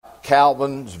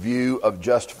Calvin's view of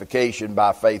justification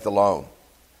by faith alone.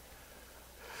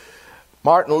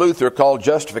 Martin Luther called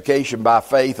justification by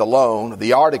faith alone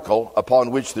the article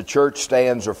upon which the church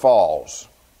stands or falls.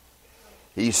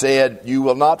 He said, "You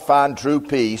will not find true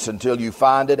peace until you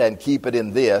find it and keep it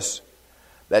in this,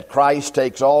 that Christ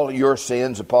takes all your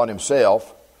sins upon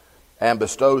himself and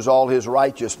bestows all his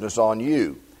righteousness on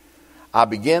you." I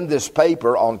begin this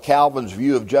paper on Calvin's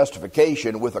view of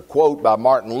justification with a quote by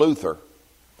Martin Luther,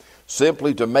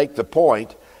 simply to make the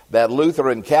point that Luther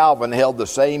and Calvin held the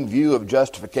same view of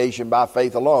justification by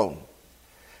faith alone.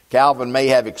 Calvin may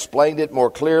have explained it more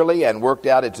clearly and worked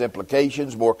out its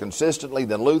implications more consistently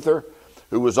than Luther,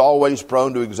 who was always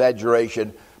prone to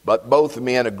exaggeration, but both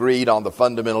men agreed on the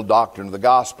fundamental doctrine of the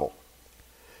gospel.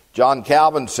 John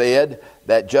Calvin said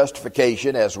that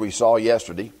justification, as we saw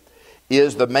yesterday,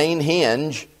 is the main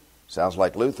hinge, sounds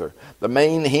like Luther, the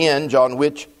main hinge on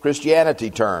which Christianity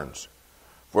turns.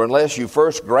 For unless you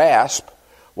first grasp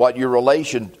what your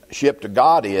relationship to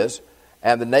God is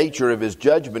and the nature of his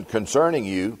judgment concerning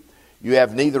you, you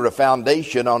have neither a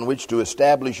foundation on which to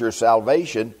establish your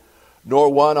salvation nor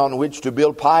one on which to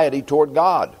build piety toward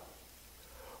God.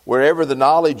 Wherever the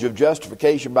knowledge of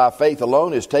justification by faith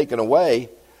alone is taken away,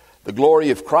 the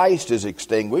glory of Christ is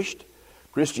extinguished,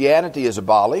 Christianity is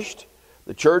abolished,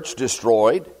 the church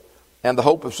destroyed, and the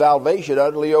hope of salvation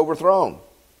utterly overthrown.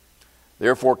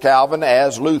 Therefore Calvin,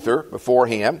 as Luther before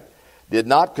him, did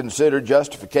not consider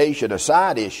justification a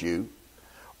side issue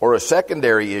or a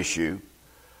secondary issue,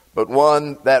 but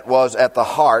one that was at the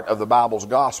heart of the Bible's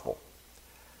gospel.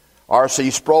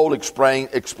 R.C. Sproul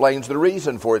explains the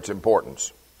reason for its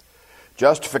importance.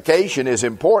 Justification is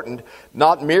important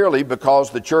not merely because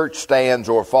the church stands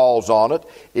or falls on it.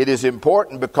 It is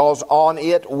important because on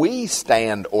it we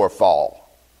stand or fall.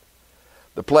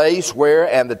 The place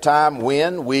where and the time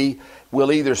when we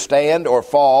will either stand or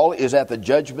fall is at the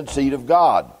judgment seat of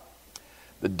God.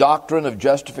 The doctrine of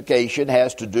justification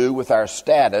has to do with our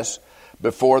status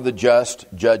before the just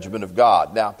judgment of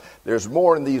God. Now, there's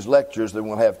more in these lectures than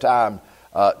we'll have time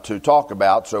to talk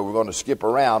about, so we're going to skip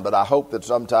around, but I hope that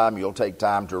sometime you'll take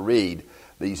time to read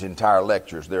these entire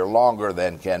lectures. They're longer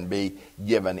than can be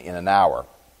given in an hour.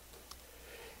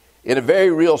 In a very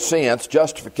real sense,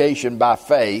 justification by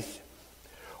faith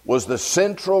was the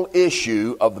central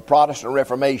issue of the Protestant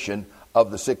Reformation of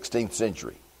the 16th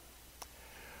century.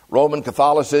 Roman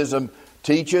Catholicism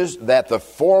teaches that the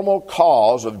formal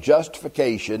cause of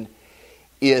justification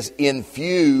is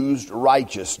infused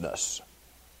righteousness.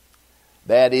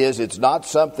 That is, it's not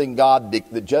something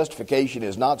the justification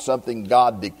is not something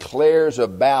God declares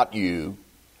about you.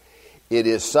 It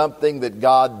is something that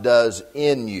God does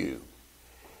in you.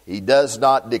 He does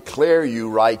not declare you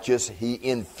righteous. He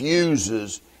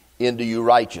infuses into you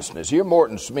righteousness. Here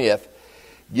Morton Smith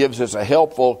gives us a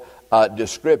helpful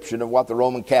description of what the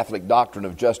Roman Catholic doctrine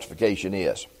of justification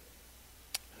is.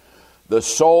 The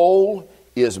soul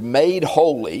is made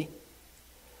holy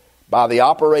by the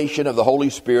operation of the Holy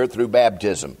Spirit through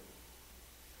baptism.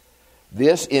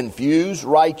 This infused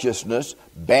righteousness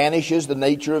banishes the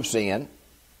nature of sin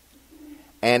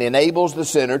and enables the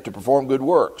sinner to perform good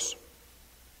works.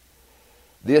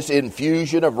 This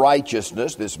infusion of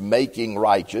righteousness, this making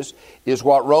righteous, is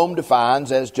what Rome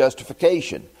defines as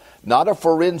justification, not a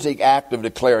forensic act of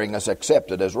declaring us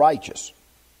accepted as righteous.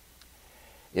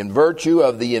 In virtue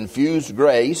of the infused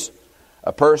grace,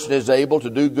 a person is able to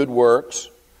do good works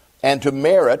and to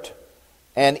merit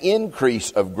an increase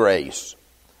of grace,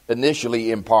 initially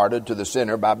imparted to the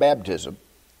sinner by baptism,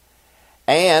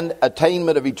 and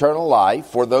attainment of eternal life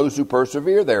for those who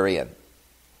persevere therein.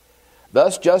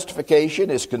 Thus, justification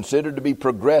is considered to be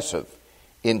progressive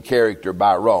in character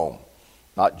by Rome.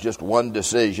 Not just one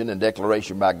decision and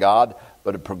declaration by God,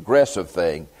 but a progressive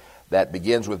thing that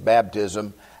begins with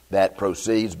baptism, that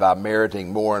proceeds by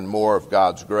meriting more and more of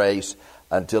God's grace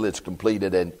until it's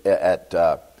completed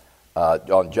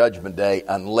on Judgment Day,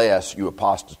 unless you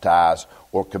apostatize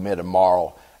or commit a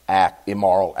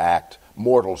immoral act,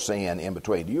 mortal sin in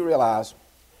between. Do you realize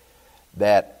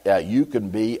that you can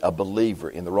be a believer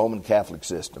in the Roman Catholic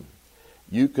system?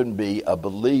 You can be a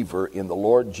believer in the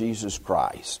Lord Jesus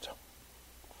Christ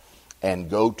and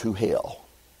go to hell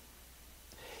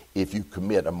if you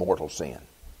commit a mortal sin.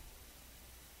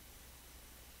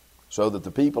 So that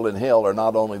the people in hell are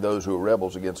not only those who are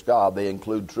rebels against God, they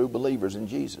include true believers in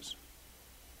Jesus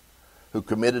who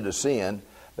committed a sin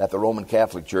that the Roman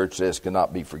Catholic Church says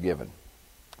cannot be forgiven.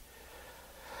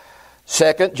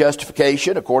 Second,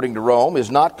 justification, according to Rome, is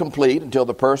not complete until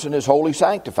the person is wholly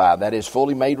sanctified, that is,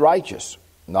 fully made righteous.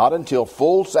 Not until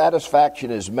full satisfaction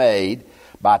is made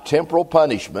by temporal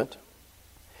punishment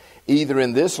either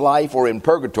in this life or in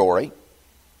purgatory,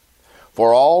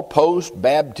 for all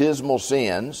post-baptismal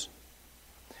sins,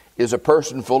 is a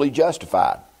person fully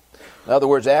justified. In other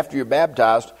words, after you're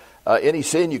baptized, any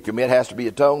sin you commit has to be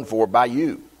atoned for by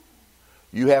you.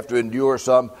 You have to endure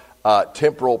some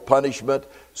temporal punishment,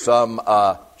 some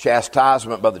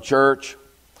chastisement by the church,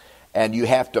 and you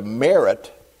have to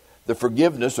merit the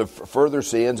forgiveness of further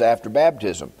sins after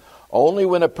baptism. Only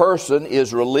when a person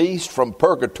is released from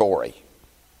purgatory,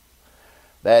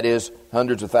 that is,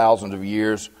 hundreds of thousands of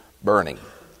years burning,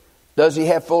 does he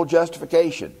have full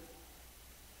justification.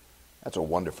 That's a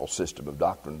wonderful system of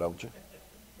doctrine, don't you?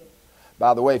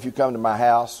 By the way, if you come to my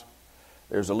house,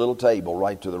 there's a little table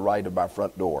right to the right of my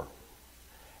front door.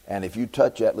 And if you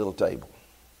touch that little table,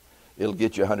 it'll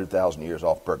get you 100,000 years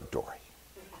off purgatory.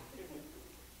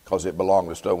 Because it belonged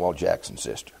to Stonewall Jackson's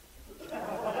sister.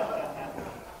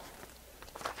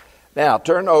 Now,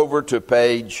 turn over to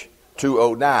page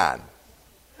 209.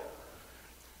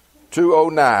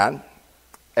 209,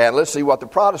 and let's see what the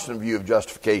Protestant view of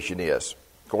justification is,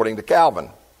 according to Calvin.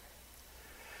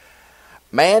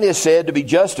 Man is said to be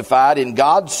justified in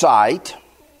God's sight,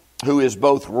 who is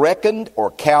both reckoned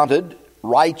or counted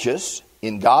righteous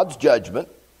in God's judgment,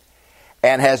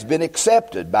 and has been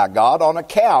accepted by God on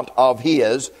account of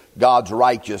God's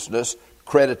righteousness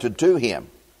credited to him.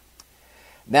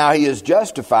 Now he is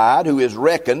justified, who is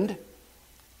reckoned,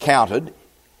 counted,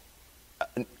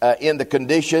 in the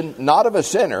condition not of a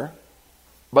sinner,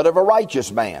 but of a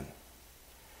righteous man.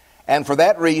 And for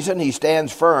that reason he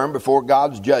stands firm before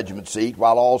God's judgment seat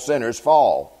while all sinners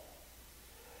fall.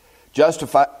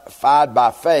 Justified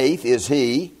by faith is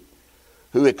he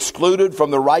who, excluded from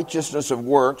the righteousness of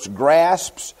works,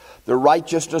 grasps the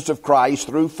righteousness of Christ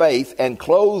through faith, and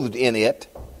clothed in it,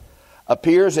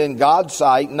 appears in God's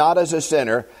sight not as a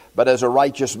sinner, but as a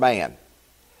righteous man.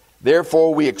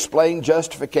 Therefore, we explain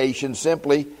justification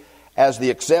simply as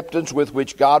the acceptance with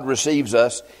which God receives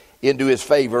us into his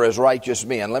favor as righteous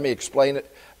men. Let me explain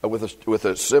it with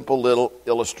a simple little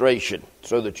illustration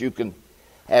so that you can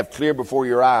have clear before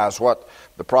your eyes what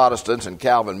the Protestants and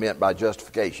Calvin meant by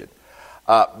justification.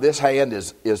 This hand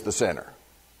is the sinner.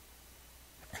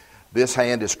 This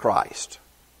hand is Christ.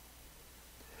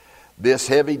 This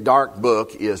heavy, dark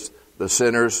book is the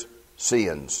sinner's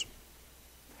sins.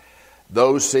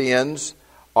 Those sins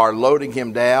are loading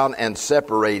him down and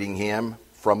separating him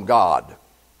from God.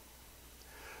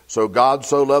 So God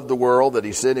so loved the world that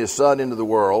he sent his Son into the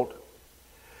world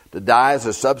to die as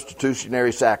a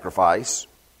substitutionary sacrifice,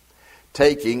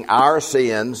 taking our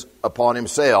sins upon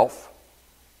himself,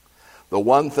 the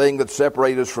one thing that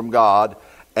separates us from God,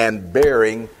 and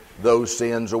bearing those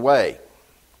sins away.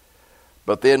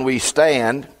 But then we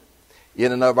stand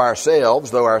in and of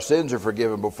ourselves, though our sins are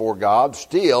forgiven before God,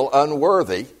 still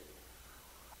unworthy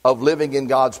of living in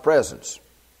God's presence.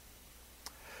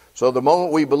 So the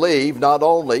moment we believe, not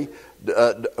only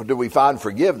do we find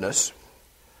forgiveness,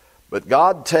 but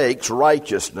God takes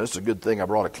righteousness. A good thing I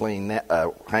brought a clean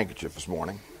handkerchief this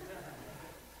morning.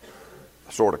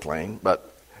 Sort of clean,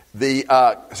 but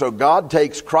so God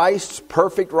takes Christ's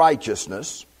perfect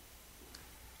righteousness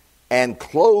and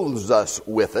clothes us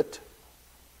with it.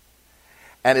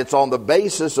 And it's on the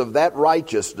basis of that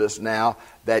righteousness now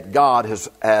that God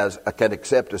can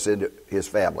accept us into his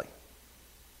family.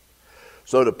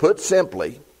 So to put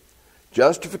simply,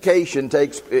 justification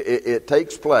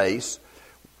takes place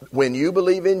when you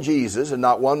believe in Jesus and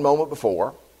not one moment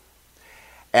before.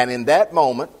 And in that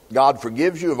moment, God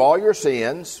forgives you of all your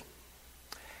sins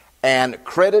and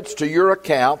credits to your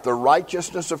account the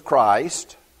righteousness of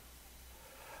Christ,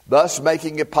 thus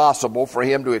making it possible for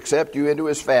him to accept you into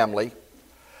his family,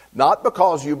 not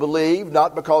because you believe,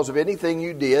 not because of anything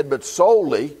you did, but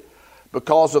solely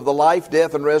because of the life,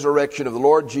 death, and resurrection of the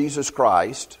Lord Jesus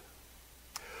Christ,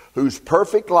 whose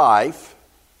perfect life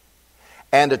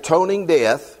and atoning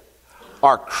death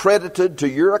are credited to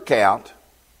your account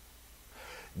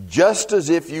just as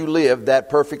if you lived that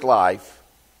perfect life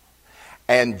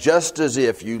and just as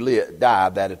if you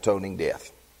died that atoning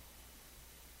death.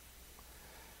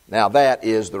 Now that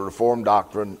is the Reformed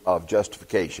doctrine of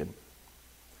justification,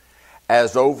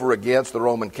 as over against the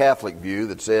Roman Catholic view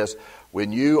that says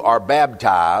when you are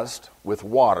baptized with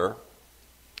water,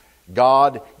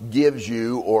 God gives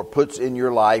you or puts in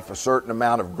your life a certain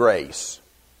amount of grace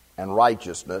and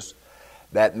righteousness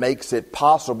that makes it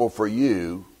possible for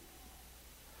you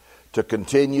to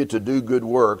continue to do good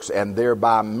works and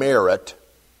thereby merit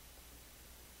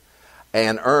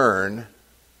and earn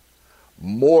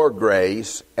more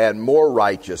grace and more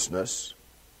righteousness.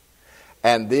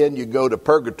 And then you go to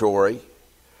purgatory,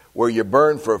 where you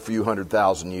burn for a few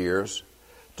 100,000 years,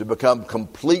 to become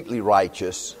completely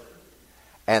righteous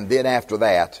and then after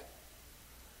that,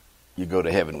 you go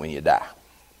to heaven when you die.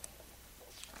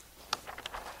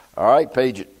 All right,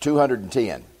 page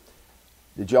 210.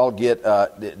 Did y'all get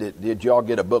did y'all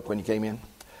get a book when you came in?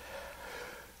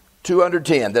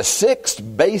 210. The 6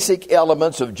 basic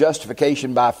elements of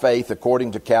justification by faith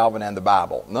according to Calvin and the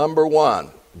Bible. Number 1,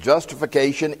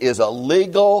 justification is a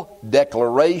legal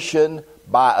declaration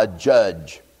by a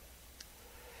judge.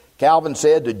 Calvin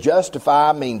said to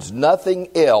justify means nothing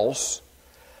else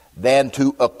than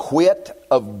to acquit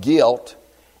of guilt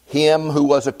him who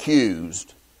was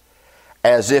accused,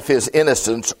 as if his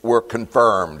innocence were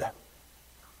confirmed.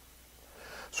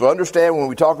 So understand, when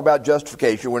we talk about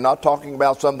justification, we're not talking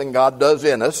about something God does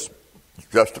in us.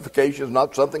 Justification is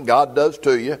not something God does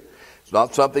to you. It's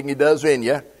not something He does in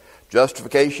you.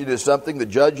 Justification is something the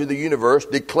judge of the universe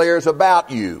declares about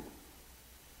you.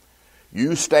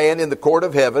 You stand in the court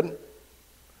of heaven.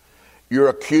 You're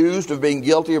accused of being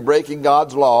guilty of breaking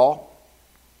God's law.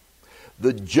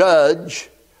 The judge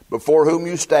before whom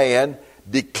you stand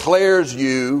declares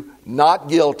you not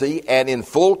guilty and in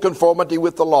full conformity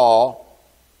with the law.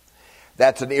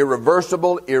 That's an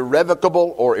irreversible,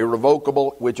 irrevocable, or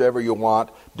irrevocable, whichever you want,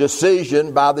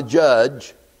 decision by the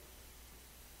judge.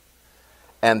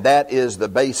 And that is the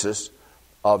basis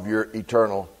of your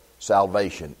eternal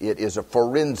salvation. It is a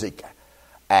forensic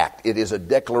act. It is a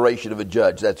declaration of a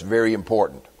judge. That's very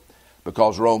important,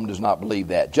 because Rome does not believe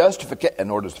that. Justification,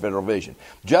 nor does Federal Vision.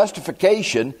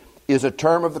 Justification is a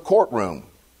term of the courtroom.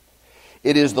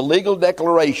 It is the legal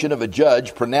declaration of a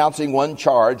judge pronouncing one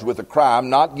charged with a crime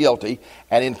not guilty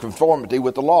and in conformity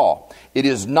with the law. It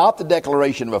is not the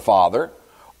declaration of a father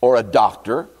or a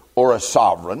doctor or a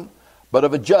sovereign, but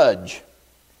of a judge.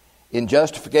 In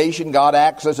justification, God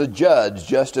acts as a judge,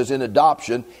 just as in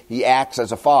adoption He acts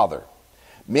as a father.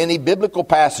 Many biblical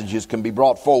passages can be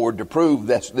brought forward to prove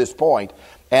this point,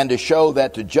 and to show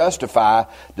that to justify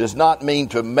does not mean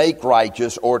to make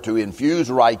righteous or to infuse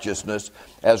righteousness,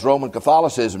 as Roman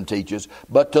Catholicism teaches,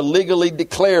 but to legally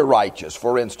declare righteous.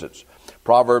 For instance,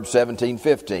 Proverbs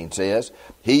 17:15 says,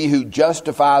 "He who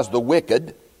justifies the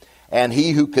wicked and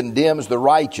he who condemns the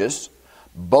righteous,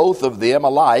 both of them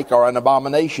alike are an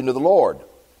abomination to the Lord."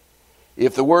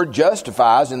 If the word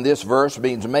justifies in this verse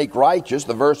means make righteous,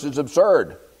 the verse is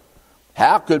absurd.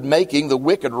 How could making the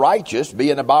wicked righteous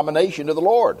be an abomination to the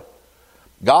Lord?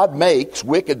 God makes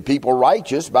wicked people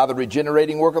righteous by the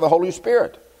regenerating work of the Holy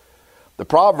Spirit. The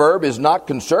proverb is not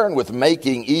concerned with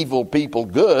making evil people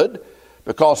good,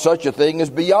 because such a thing is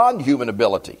beyond human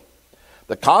ability.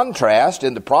 The contrast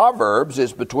in the Proverbs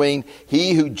is between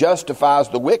he who justifies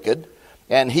the wicked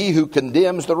and he who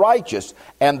condemns the righteous.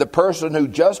 And the person who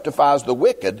justifies the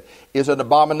wicked is an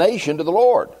abomination to the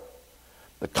Lord.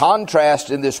 The contrast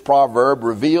in this proverb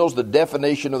reveals the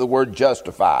definition of the word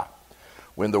justify.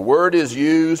 When the word is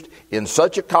used in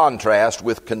such a contrast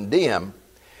with condemn,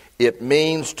 it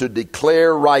means to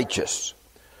declare righteous.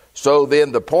 So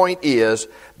then the point is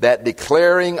that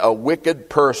declaring a wicked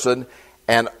person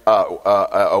and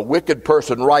a wicked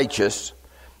person righteous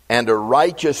and a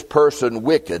righteous person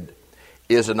wicked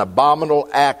is an abominable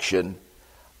action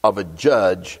of a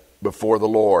judge before the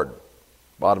Lord.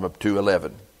 Bottom of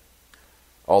 211.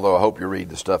 Although I hope you read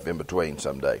the stuff in between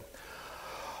someday.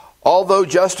 Although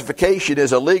justification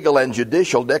is a legal and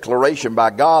judicial declaration by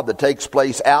God that takes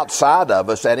place outside of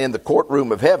us and in the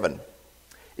courtroom of heaven,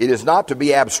 it is not to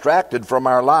be abstracted from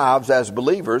our lives as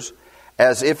believers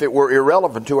as if it were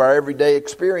irrelevant to our everyday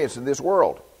experience in this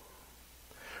world.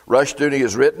 Rushdoony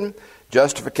has written,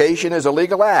 justification is a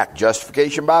legal act.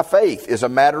 Justification by faith is a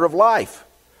matter of life.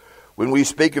 When we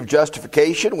speak of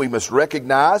justification, we must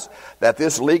recognize that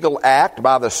this legal act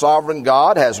by the sovereign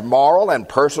God has moral and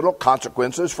personal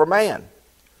consequences for man.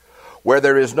 Where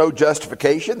there is no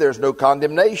justification, there is no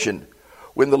condemnation.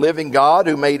 When the living God,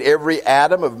 who made every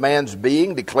atom of man's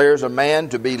being, declares a man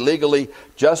to be legally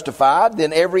justified,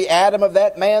 then every atom of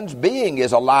that man's being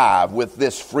is alive with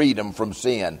this freedom from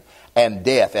sin and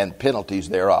death and penalties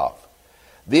thereof.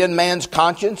 Then man's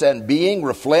conscience and being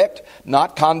reflect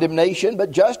not condemnation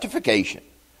but justification.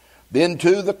 Then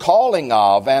too the calling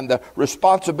of and the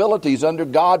responsibilities under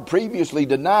God previously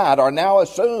denied are now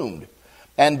assumed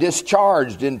and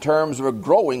discharged in terms of a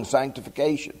growing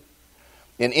sanctification.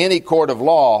 In any court of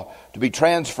law, to be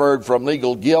transferred from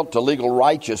legal guilt to legal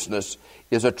righteousness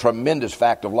is a tremendous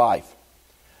fact of life.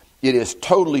 It is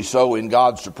totally so in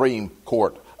God's supreme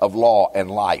court of law and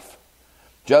life.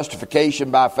 Justification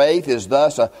by faith is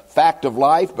thus a fact of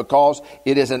life because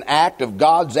it is an act of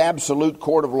God's absolute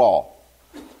court of law.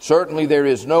 Certainly there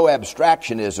is no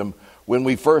abstractionism when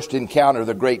we first encounter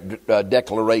the great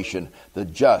declaration, the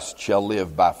just shall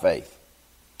live by faith.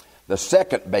 The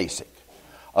second basic,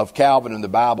 of Calvin and the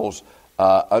Bible's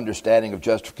understanding of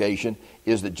justification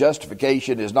is that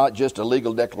justification is not just a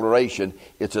legal declaration,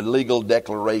 it's a legal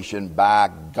declaration by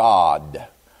God.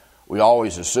 We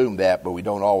always assume that, but we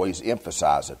don't always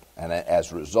emphasize it. And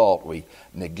as a result, we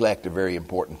neglect a very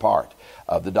important part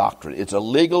of the doctrine. It's a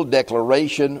legal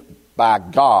declaration by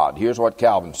God. Here's what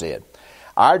Calvin said.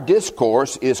 Our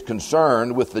discourse is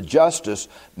concerned with the justice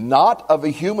not of a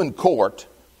human court,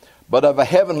 but of a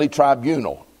heavenly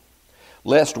tribunal,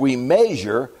 lest we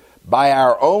measure by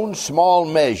our own small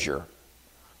measure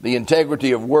the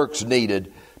integrity of works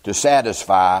needed to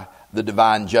satisfy the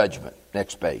divine judgment.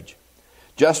 Next page.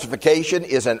 Justification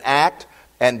is an act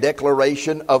and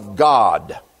declaration of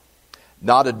God,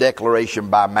 not a declaration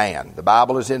by man. The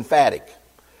Bible is emphatic.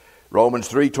 Romans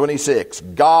 3:26,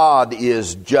 God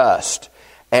is just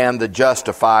and the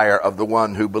justifier of the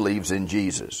one who believes in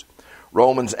Jesus.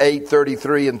 Romans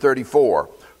 8:33 and 34,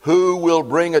 who will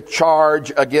bring a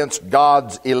charge against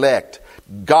God's elect?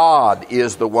 God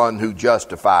is the one who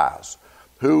justifies.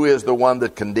 Who is the one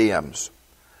that condemns?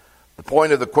 The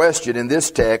point of the question in this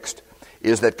text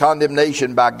is that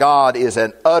condemnation by God is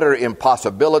an utter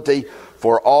impossibility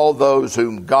for all those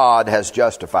whom God has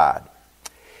justified.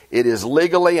 It is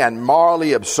legally and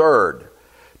morally absurd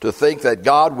to think that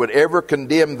God would ever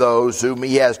condemn those whom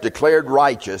he has declared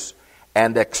righteous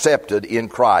and accepted in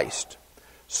Christ.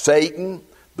 Satan,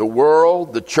 the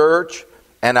world, the church,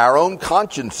 and our own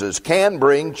consciences can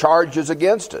bring charges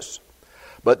against us,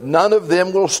 but none of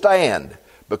them will stand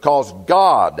because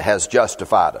God has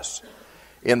justified us.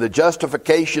 In the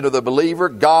justification of the believer,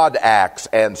 God acts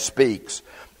and speaks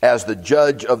as the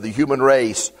judge of the human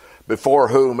race before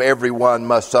whom everyone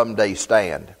must someday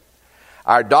stand.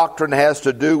 Our doctrine has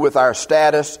to do with our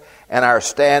status and our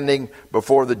standing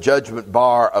before the judgment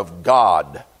bar of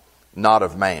God, not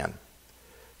of man.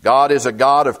 God is a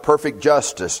God of perfect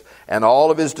justice, and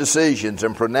all of his decisions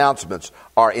and pronouncements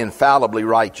are infallibly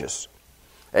righteous.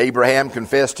 Abraham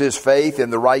confessed his faith in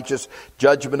the righteous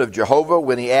judgment of Jehovah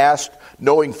when he asked,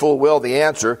 knowing full well the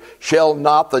answer, shall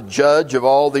not the judge of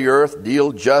all the earth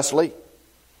deal justly?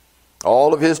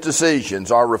 All of his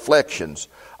decisions are reflections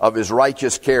of his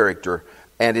righteous character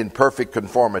and in perfect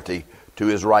conformity to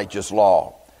his righteous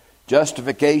law.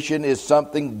 Justification is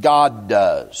something God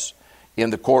does in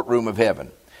the courtroom of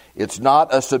heaven. It's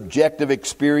not a subjective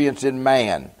experience in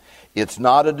man. It's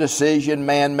not a decision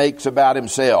man makes about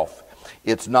himself.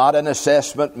 It's not an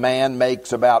assessment man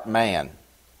makes about man.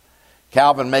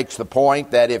 Calvin makes the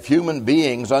point that if human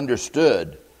beings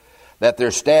understood that their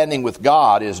standing with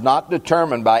God is not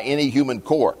determined by any human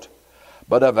court,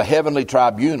 but of a heavenly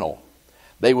tribunal,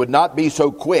 they would not be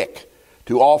so quick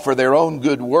to offer their own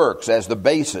good works as the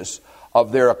basis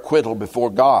of their acquittal before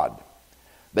God.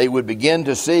 They would begin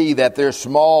to see that their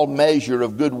small measure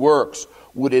of good works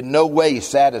would in no way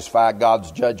satisfy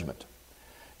God's judgment.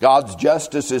 God's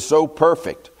justice is so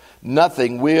perfect,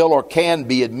 nothing will or can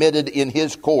be admitted in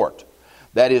his court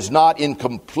that is not in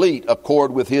complete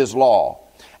accord with his law,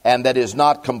 and that is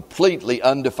not completely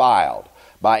undefiled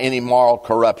by any moral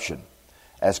corruption.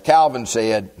 As Calvin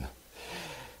said,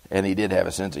 and he did have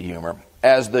a sense of humor,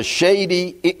 in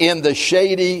the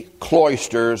shady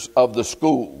cloisters of the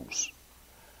schools,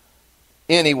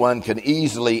 anyone can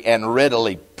easily and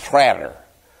readily pratter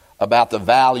about the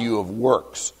value of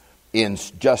works in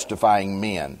justifying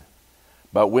men.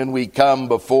 But when we come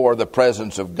before the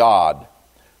presence of God,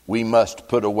 we must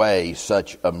put away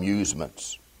such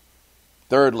amusements.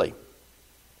 Thirdly,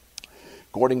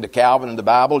 according to Calvin and the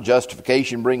Bible,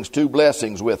 justification brings two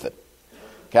blessings with it.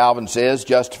 Calvin says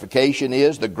justification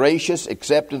is the gracious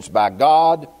acceptance by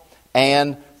God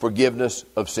and forgiveness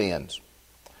of sins.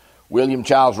 William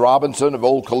Childs Robinson of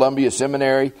Old Columbia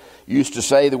Seminary used to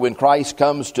say that when Christ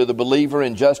comes to the believer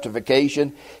in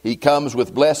justification, he comes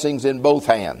with blessings in both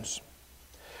hands.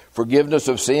 Forgiveness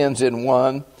of sins in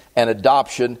one, and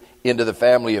adoption into the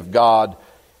family of God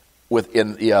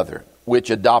within the other, which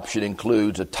adoption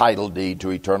includes a title deed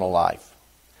to eternal life.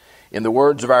 In the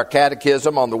words of our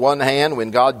catechism, on the one hand,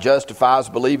 when God justifies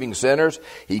believing sinners,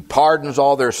 he pardons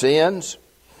all their sins,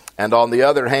 and on the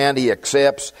other hand, he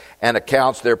accepts and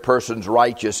accounts their persons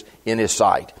righteous in his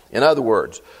sight. In other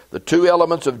words, the two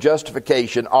elements of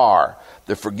justification are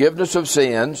the forgiveness of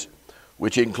sins,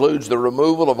 which includes the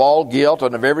removal of all guilt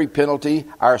and of every penalty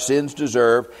our sins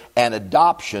deserve, and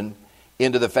adoption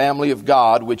into the family of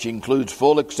God, which includes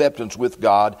full acceptance with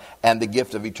God and the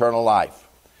gift of eternal life.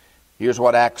 Here's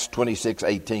what Acts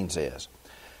 26:18 says.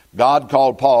 God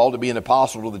called Paul to be an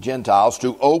apostle to the Gentiles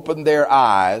to open their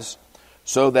eyes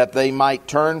so that they might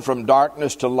turn from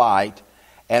darkness to light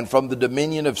and from the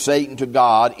dominion of Satan to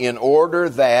God, in order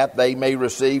that they may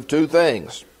receive two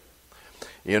things: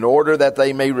 in order that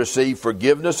they may receive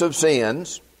forgiveness of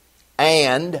sins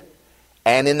and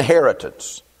an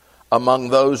inheritance among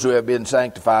those who have been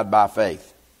sanctified by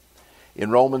faith.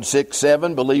 In Romans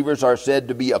 6:7, believers are said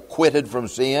to be acquitted from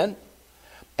sin.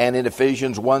 And in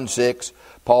Ephesians 1:6,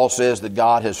 Paul says that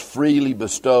God has freely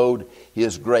bestowed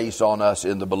His grace on us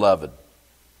in the beloved.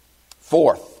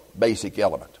 Fourth basic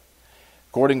element.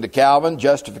 According to Calvin,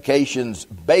 justification's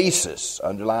basis,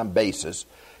 underline basis,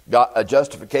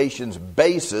 justification's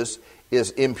basis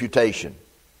is imputation.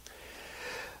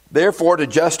 Therefore, to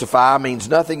justify means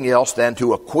nothing else than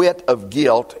to acquit of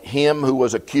guilt him who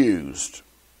was accused,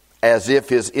 as if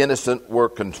his innocence were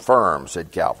confirmed,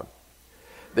 said Calvin.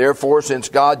 Therefore, since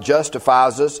God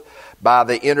justifies us by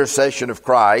the intercession of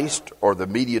Christ, or the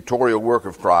mediatorial work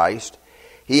of Christ,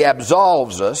 He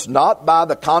absolves us not by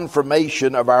the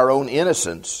confirmation of our own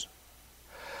innocence,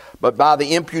 but by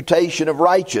the imputation of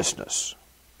righteousness,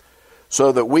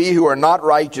 so that we who are not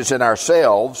righteous in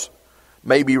ourselves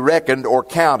may be reckoned or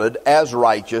counted as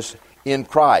righteous in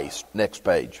Christ. Next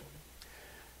page.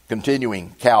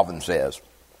 Continuing, Calvin says,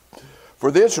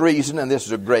 for this reason, and this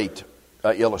is a great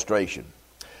illustration,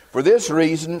 for this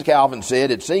reason, Calvin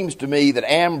said, it seems to me that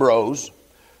Ambrose,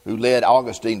 who led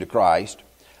Augustine to Christ,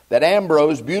 that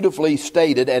Ambrose beautifully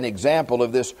stated an example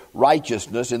of this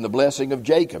righteousness in the blessing of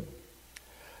Jacob,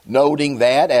 noting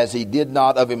that, as he did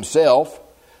not of himself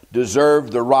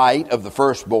deserve the right of the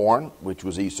firstborn, which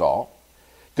was Esau,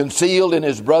 concealed in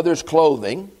his brother's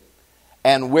clothing,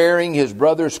 and wearing his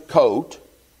brother's coat,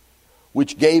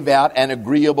 which gave out an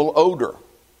agreeable odor,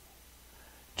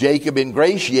 Jacob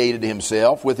ingratiated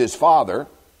himself with his father,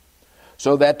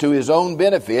 so that to his own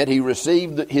benefit he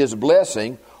received his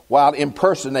blessing while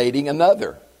impersonating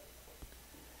another.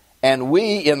 And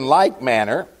we in like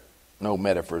manner, no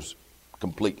metaphor's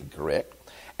completely correct,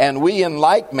 and we in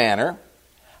like manner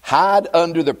hide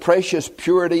under the precious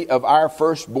purity of our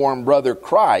firstborn brother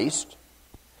Christ,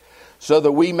 so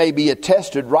that we may be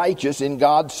attested righteous in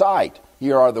God's sight.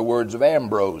 Here are the words of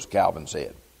Ambrose, Calvin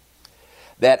said,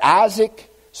 that Isaac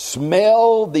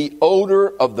smelled the odor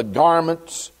of the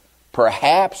garments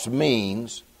perhaps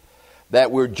means that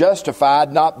we're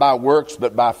justified not by works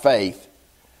but by faith,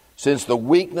 since the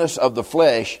weakness of the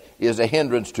flesh is a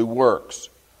hindrance to works.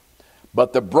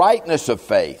 But the brightness of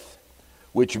faith,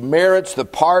 which merits the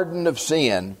pardon of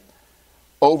sin,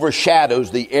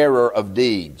 overshadows the error of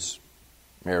deeds.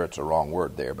 Merit's a wrong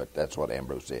word there, but that's what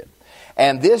Ambrose said.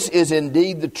 And this is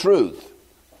indeed the truth.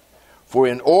 For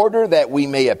in order that we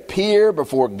may appear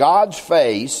before God's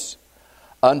face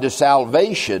unto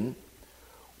salvation,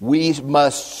 we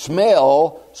must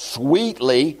smell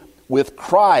sweetly with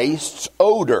Christ's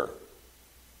odor,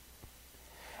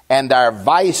 and our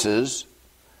vices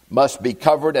must be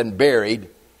covered and buried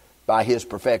by His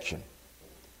perfection.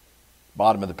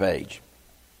 Bottom of the page.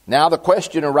 Now the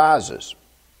question arises,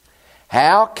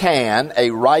 how can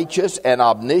a righteous and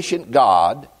omniscient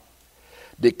God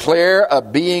declare a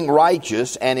being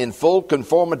righteous and in full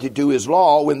conformity to His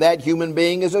law when that human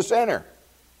being is a sinner?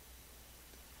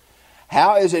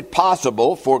 How is it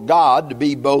possible for God to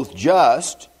be both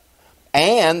just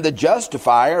and the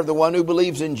justifier of the one who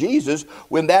believes in Jesus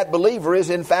when that believer is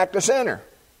in fact a sinner?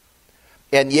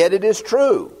 And yet it is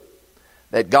true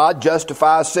that God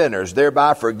justifies sinners,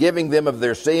 thereby forgiving them of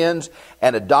their sins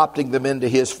and adopting them into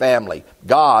His family.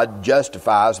 God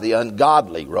justifies the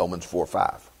ungodly, Romans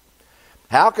 4:5.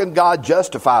 How can God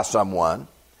justify someone,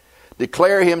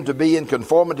 declare him to be in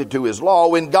conformity to His law,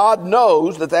 when God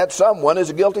knows that that someone is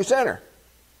a guilty sinner?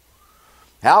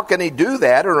 How can He do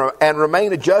that and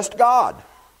remain a just God?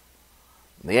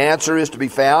 The answer is to be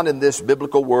found in this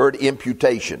biblical word,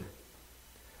 imputation.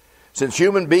 Since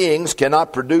human beings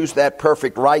cannot produce that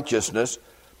perfect righteousness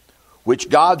which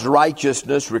God's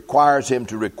righteousness requires him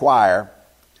to require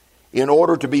in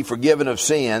order to be forgiven of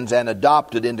sins and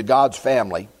adopted into God's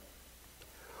family,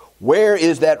 where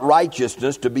is that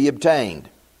righteousness to be obtained?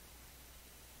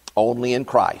 Only in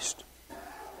Christ.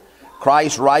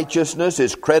 Christ's righteousness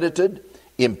is credited,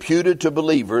 imputed to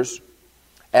believers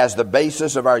as the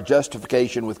basis of our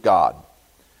justification with God.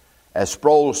 As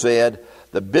Sproul said,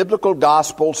 the biblical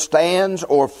gospel stands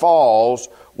or falls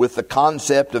with the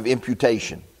concept of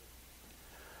imputation.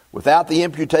 Without the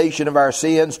imputation of our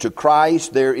sins to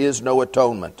Christ, there is no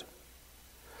atonement.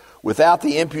 Without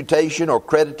the imputation or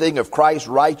crediting of Christ's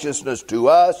righteousness to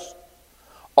us,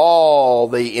 all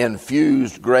the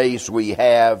infused grace we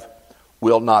have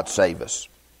will not save us.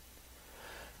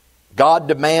 God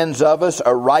demands of us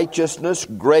a righteousness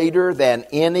greater than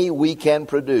any we can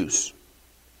produce.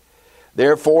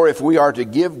 Therefore, if we are to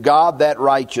give God that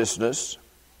righteousness,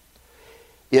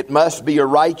 it must be a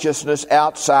righteousness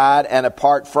outside and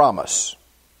apart from us.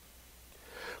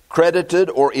 credited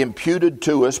or imputed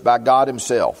to us by God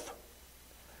himself.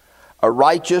 A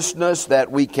righteousness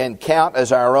that we can count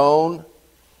as our own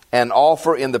and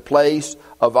offer in the place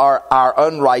of our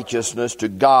unrighteousness to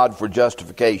God for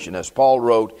justification, as Paul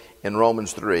wrote in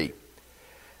Romans 3.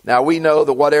 Now we know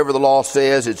that whatever the law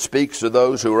says, it speaks to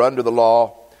those who are under the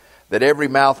law, that every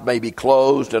mouth may be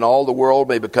closed and all the world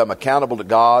may become accountable to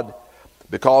God,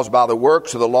 because by the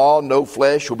works of the law no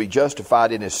flesh will be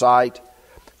justified in his sight.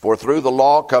 For through the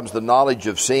law comes the knowledge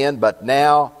of sin, but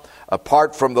now,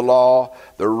 apart from the law,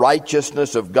 the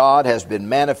righteousness of God has been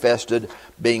manifested,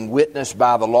 being witnessed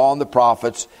by the law and the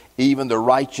prophets, even the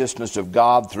righteousness of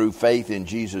God through faith in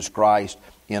Jesus Christ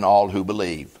in all who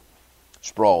believe.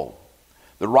 Sproul.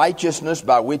 The righteousness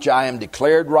by which I am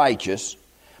declared righteous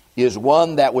is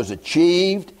one that was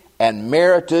achieved and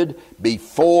merited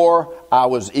before I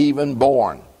was even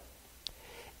born.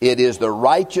 It is the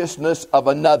righteousness of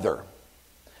another,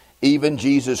 even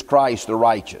Jesus Christ the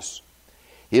righteous.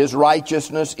 His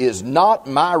righteousness is not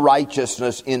my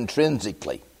righteousness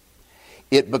intrinsically.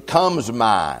 It becomes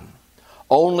mine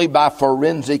only by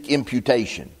forensic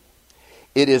imputation.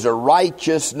 It is a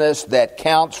righteousness that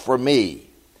counts for me,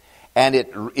 and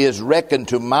it is reckoned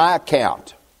to my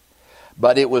account,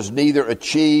 but it was neither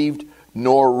achieved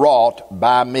nor wrought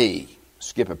by me.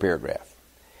 Skip a paragraph.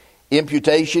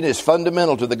 Imputation is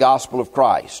fundamental to the gospel of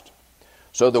Christ,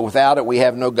 so that without it we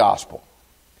have no gospel.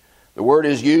 The word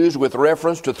is used with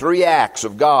reference to 3 acts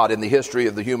of God in the history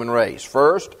of the human race.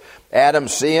 First,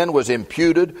 Adam's sin was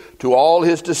imputed to all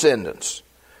his descendants,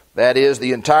 that is,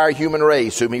 the entire human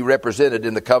race whom he represented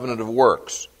in the covenant of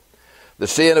works. The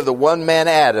sin of the one man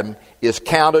Adam is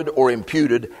counted or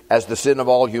imputed as the sin of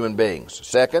all human beings.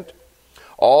 Second,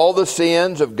 all the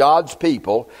sins of God's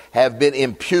people have been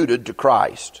imputed to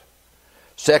Christ.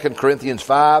 2 Corinthians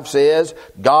 5 says,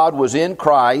 God was in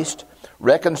Christ,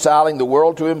 reconciling the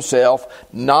world to himself,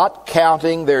 not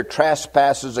counting their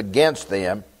trespasses against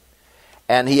them,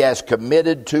 and he has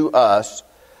committed to us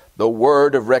the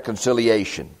word of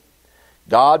reconciliation.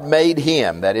 God made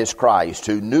him, that is Christ,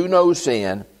 who knew no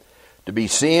sin, to be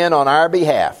sin on our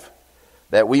behalf,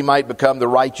 that we might become the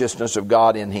righteousness of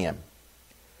God in him.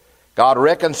 God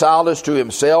reconciled us to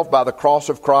himself by the cross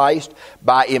of Christ,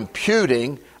 by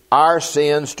imputing our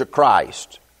sins to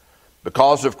Christ.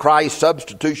 Because of Christ's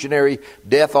substitutionary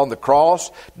death on the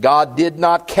cross, God did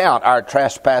not count our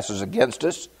trespasses against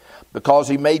us, because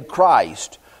he made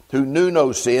Christ, who knew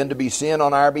no sin, to be sin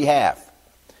on our behalf.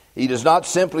 He does not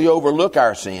simply overlook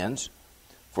our sins,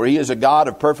 for he is a God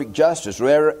of perfect justice.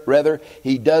 Rather,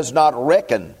 he does not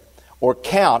reckon or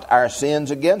count our sins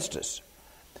against us.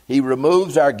 He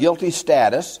removes our guilty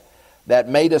status that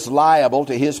made us liable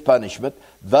to his punishment,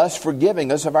 thus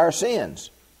forgiving us of our sins.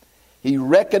 He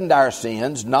reckoned our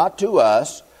sins not to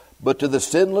us, but to the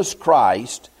sinless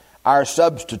Christ, our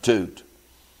substitute.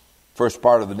 First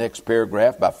part of the next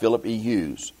paragraph by Philip E.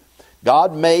 Hughes.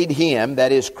 God made him,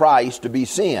 that is Christ, to be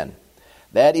sin.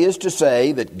 That is to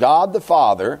say that God the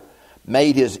Father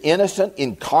made his innocent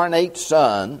incarnate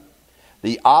Son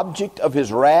the object of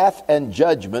his wrath and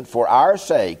judgment for our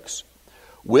sakes,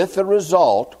 with the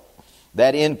result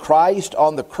that in Christ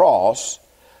on the cross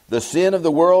the sin of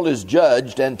the world is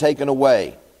judged and taken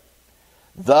away.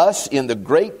 Thus, in the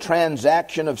great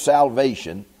transaction of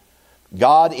salvation,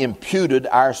 God imputed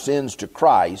our sins to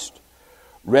Christ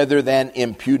rather than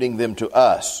imputing them to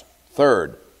us.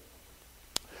 Third,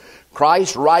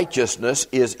 Christ's righteousness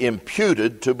is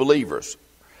imputed to believers.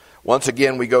 Once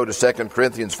again, we go to 2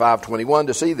 Corinthians 5:21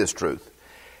 to see this truth.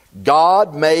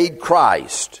 God made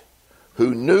Christ,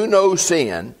 who knew no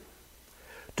sin,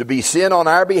 to be sin on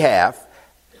our behalf,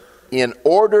 in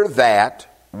order that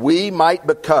we might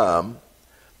become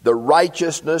the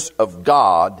righteousness of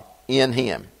God in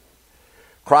him.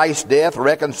 Christ's death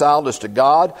reconciled us to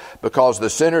God because the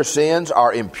sinner's sins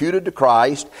are imputed to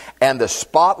Christ, and the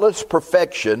spotless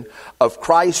perfection of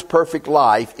Christ's perfect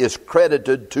life is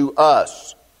credited to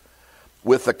us,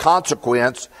 with the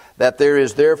consequence that there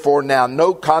is therefore now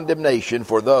no condemnation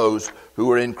for those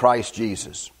who are in Christ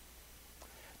Jesus.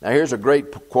 Now here's a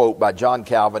great quote by John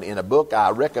Calvin in a book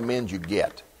I recommend you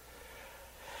get.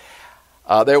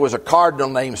 There was a cardinal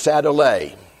named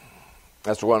Sadolet.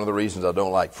 That's one of the reasons I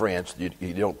don't like French.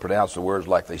 You don't pronounce the words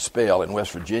like they spell. In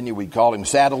West Virginia, we call him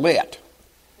Sadolet.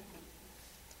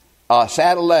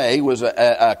 Sadolet was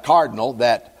a cardinal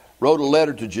that wrote a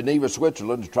letter to Geneva,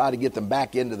 Switzerland, to try to get them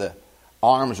back into the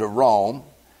arms of Rome.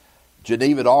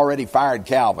 Geneva had already fired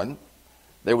Calvin.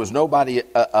 There was nobody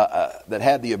that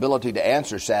had the ability to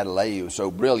answer Sadolet. He was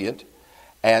so brilliant.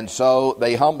 And so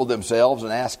they humbled themselves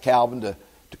and asked Calvin to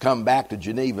come back to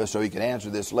Geneva so he could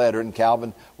answer this letter. And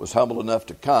Calvin was humble enough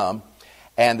to come.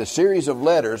 And the series of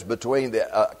letters between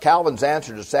Calvin's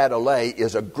answer to Saint-Olay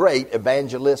is a great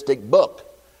evangelistic book.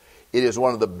 It is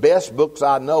one of the best books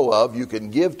I know of you can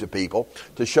give to people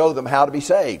to show them how to be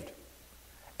saved.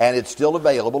 And it's still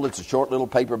available. It's a short little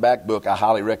paperback book. I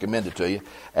highly recommend it to you.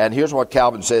 And here's what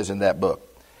Calvin says in that book.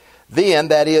 Then,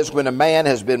 that is, when a man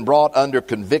has been brought under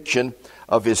conviction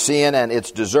of his sin and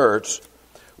its deserts,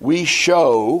 we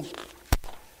show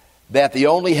that the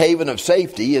only haven of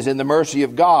safety is in the mercy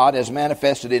of God as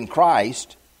manifested in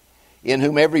Christ, in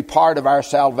whom every part of our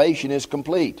salvation is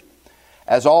complete.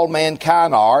 As all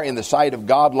mankind are in the sight of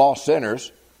God lost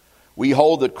sinners, we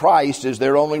hold that Christ is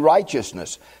their only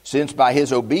righteousness, since by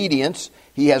his obedience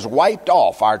he has wiped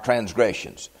off our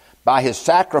transgressions. By his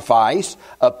sacrifice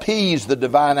appeased the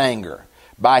divine anger.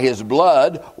 By his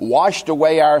blood washed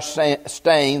away our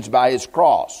stains by his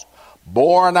cross,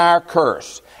 borne our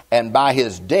curse, and by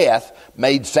his death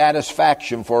made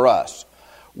satisfaction for us.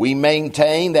 We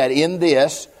maintain that in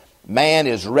this man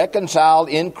is reconciled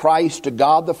in Christ to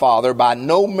God the Father by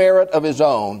no merit of his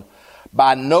own,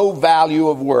 by no value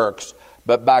of works,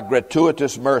 but by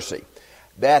gratuitous mercy.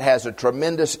 That has a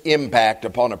tremendous impact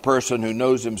upon a person who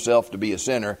knows himself to be a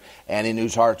sinner and in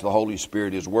whose heart the Holy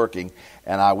Spirit is working.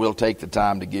 And I will take the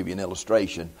time to give you an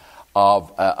illustration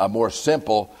of a more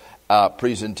simple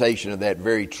presentation of that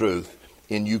very truth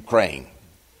in Ukraine.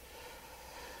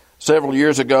 Several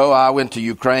years ago, I went to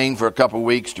Ukraine for a couple of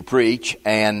weeks to preach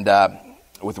and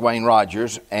with Wayne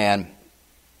Rogers, and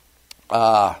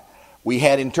we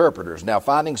had interpreters. Now,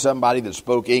 finding somebody that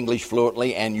spoke English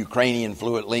fluently and Ukrainian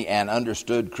fluently and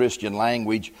understood Christian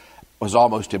language was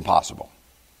almost impossible.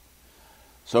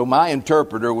 So my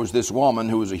interpreter was this woman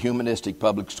who was a humanistic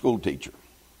public school teacher,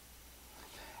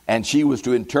 and she was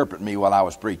to interpret me while I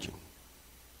was preaching.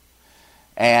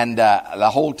 And the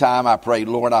whole time I prayed,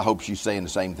 Lord, I hope she's saying the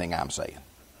same thing I'm saying.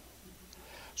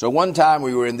 So one time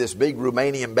we were in this big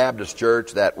Romanian Baptist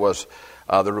church that was,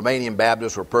 the Romanian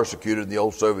Baptists were persecuted in the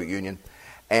old Soviet Union.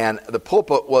 And the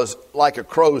pulpit was like a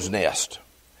crow's nest.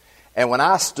 And when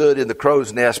I stood in the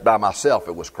crow's nest by myself,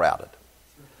 it was crowded.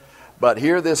 But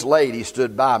here this lady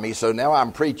stood by me, so now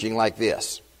I'm preaching like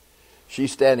this.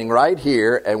 She's standing right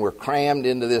here, and we're crammed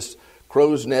into this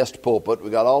crow's nest pulpit.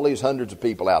 We got all these hundreds of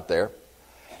people out there.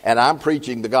 And I'm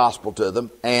preaching the gospel to them.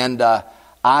 And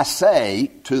I say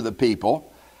to the people,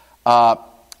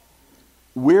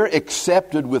 we're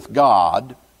accepted with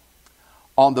God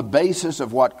on the basis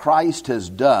of what Christ has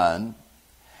done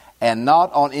and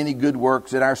not on any good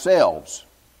works in ourselves.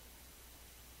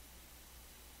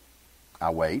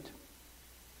 I wait.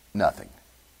 Nothing.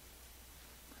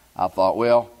 I thought,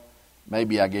 well,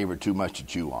 maybe I gave her too much to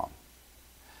chew on.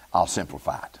 I'll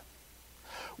simplify it.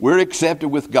 We're accepted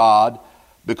with God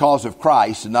because of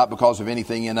Christ and not because of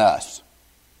anything in us.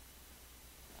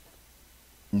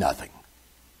 Nothing.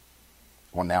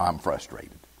 Well, now I'm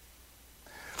frustrated.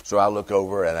 So I look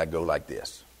over and I go like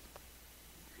this.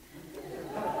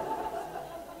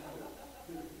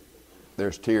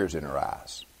 There's tears in her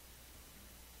eyes.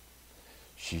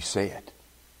 She said,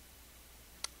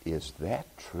 "Is that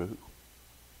true?"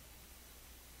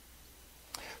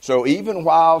 So even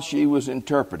while she was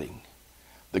interpreting,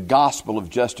 the gospel of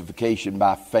justification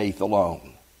by faith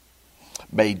alone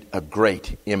made a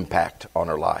great impact on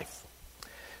her life.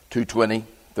 220,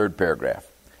 third paragraph.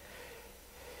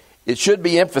 It should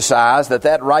be emphasized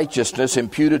that righteousness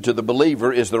imputed to the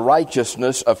believer is the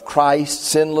righteousness of Christ's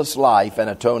sinless life and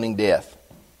atoning death.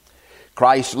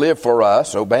 Christ lived for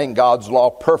us, obeying God's law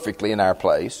perfectly in our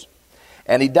place,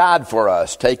 and he died for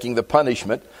us, taking the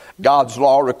punishment God's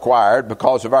law required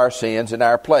because of our sins in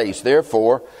our place.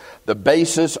 Therefore, the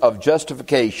basis of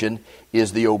justification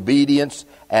is the obedience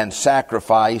and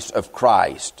sacrifice of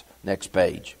Christ. Next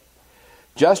page.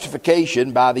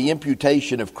 Justification by the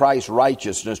imputation of Christ's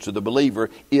righteousness to the believer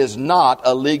is not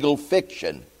a legal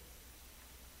fiction,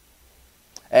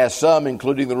 as some,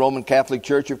 including the Roman Catholic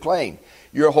Church, have claimed.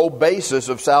 Your whole basis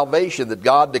of salvation, that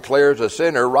God declares a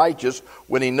sinner righteous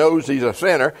when he knows he's a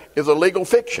sinner, is a legal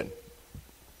fiction.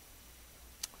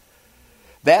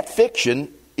 That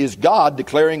fiction is God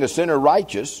declaring a sinner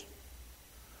righteous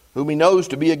whom he knows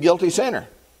to be a guilty sinner.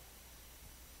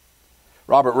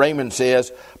 Robert Raymond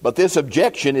says, but this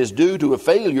objection is due to a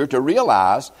failure to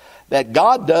realize that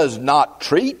God does not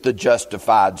treat the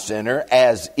justified sinner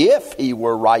as if he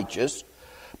were righteous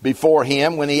before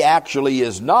him when he actually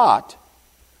is not.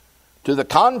 To the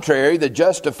contrary, the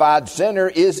justified sinner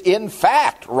is in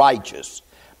fact righteous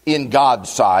in God's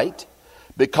sight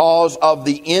because of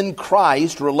the in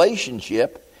Christ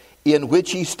relationship in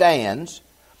which he stands,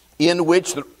 in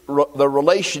which the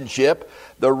relationship,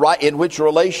 the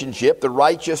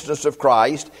righteousness of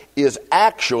Christ is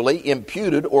actually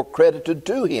imputed or credited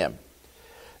to him.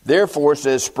 Therefore,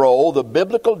 says Sproul, the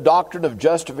biblical doctrine of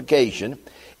justification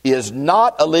is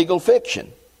not a legal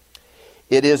fiction.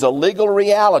 It is a legal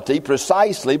reality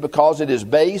precisely because it is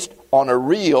based on a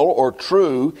real or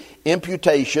true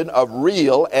imputation of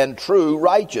real and true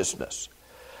righteousness.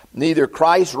 Neither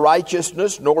Christ's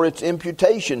righteousness nor its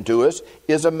imputation to us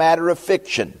is a matter of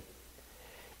fiction.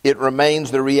 It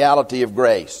remains the reality of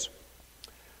grace.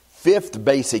 Fifth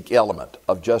basic element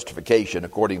of justification,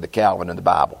 according to Calvin in the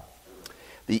Bible.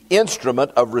 The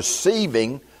instrument of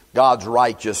receiving God's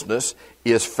righteousness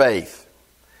is faith.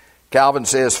 Calvin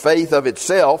says faith of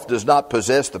itself does not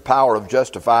possess the power of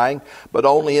justifying, but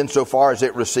only insofar as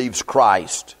it receives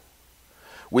Christ.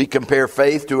 We compare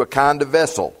faith to a kind of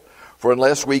vessel, for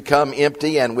unless we come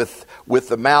empty and with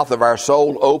the mouth of our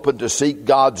soul open to seek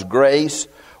God's grace,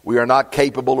 we are not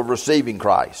capable of receiving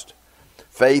Christ.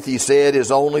 Faith, he said, is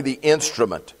only the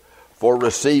instrument for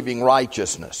receiving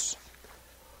righteousness.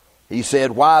 He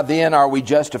said, why then are we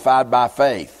justified by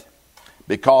faith?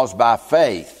 Because by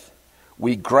faith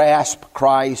we grasp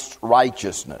Christ's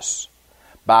righteousness,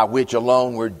 by which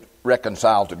alone we're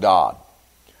reconciled to God.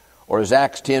 Or as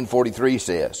Acts 10:43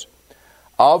 says,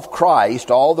 of Christ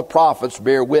all the prophets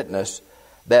bear witness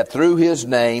that through his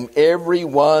name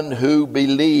everyone who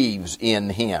believes in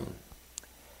him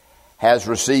has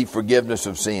received forgiveness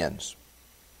of sins.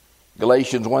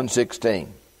 Galatians 1:16.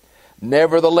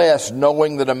 Nevertheless,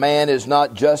 knowing that a man is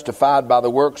not justified by the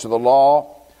works of the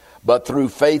law, but through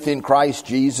faith in Christ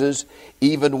Jesus,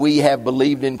 even we have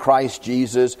believed in Christ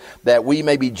Jesus, that we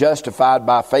may be justified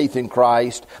by faith in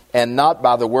Christ, and not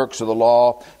by the works of the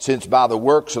law, since by the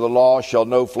works of the law shall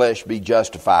no flesh be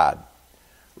justified.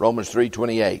 Romans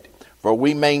 3:28. For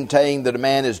we maintain that a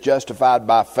man is justified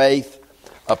by faith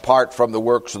apart from the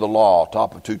works of the law.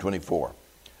 Top of 224.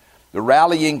 The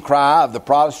rallying cry of the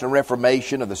Protestant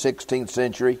Reformation of the 16th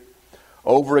century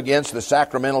over against the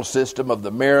sacramental system of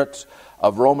the merits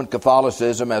of Roman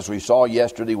Catholicism, as we saw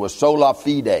yesterday, was sola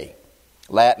fide,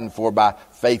 Latin for by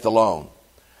faith alone.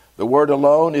 The word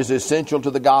alone is essential to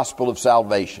the gospel of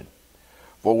salvation,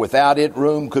 for without it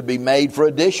room could be made for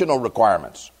additional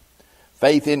requirements.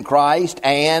 Faith in Christ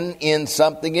and in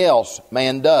something else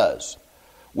man does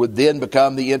would then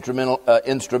become the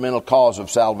instrumental cause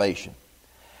of salvation.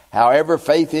 However,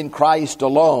 faith in Christ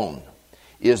alone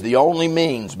is the only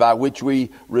means by which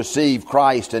we receive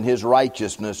Christ and his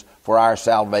righteousness for our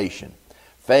salvation.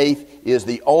 Faith is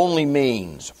the only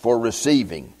means for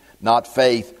receiving, not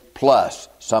faith plus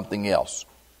something else.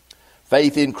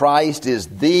 Faith in Christ is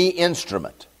the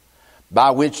instrument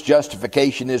by which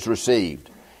justification is received.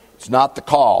 It's not the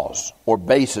cause or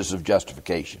basis of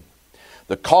justification.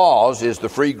 The cause is the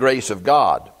free grace of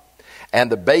God,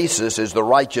 and the basis is the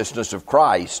righteousness of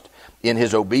Christ in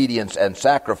his obedience and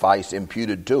sacrifice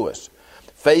imputed to us.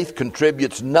 Faith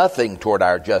contributes nothing toward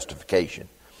our justification.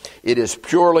 It is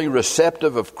purely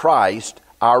receptive of Christ,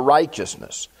 our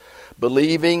righteousness.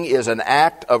 Believing is an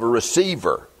act of a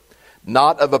receiver,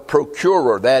 not of a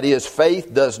procurer. That is,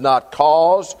 faith does not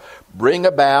cause, bring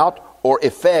about, or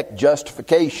effect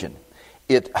justification.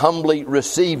 It humbly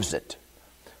receives it.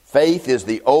 Faith is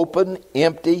the open,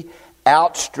 empty,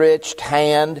 outstretched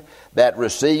hand that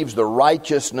receives the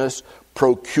righteousness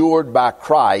procured by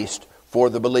Christ for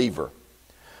the believer.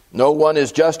 No one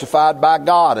is justified by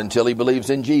God until he believes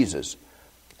in Jesus.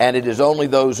 And it is only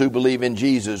those who believe in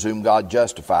Jesus whom God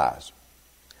justifies.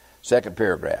 Second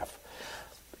paragraph.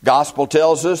 Gospel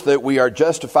tells us that we are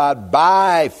justified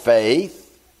by faith,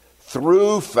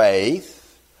 through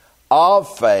faith,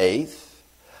 of faith,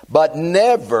 but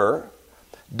never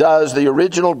does the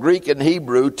original Greek and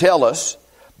Hebrew tell us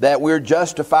that we're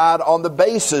justified on the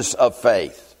basis of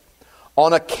faith,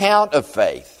 on account of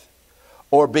faith,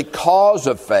 or because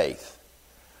of faith.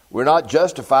 We're not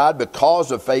justified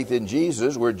because of faith in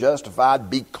Jesus. We're justified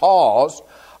because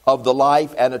of the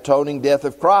life and atoning death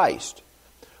of Christ.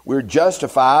 We're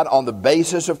justified on the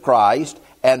basis of Christ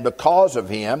and because of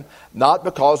him, not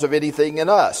because of anything in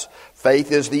us. Faith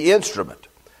is the instrument.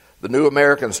 The New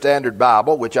American Standard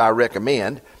Bible, which I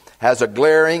recommend, has a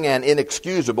glaring and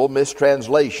inexcusable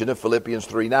mistranslation of Philippians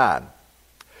 3:9,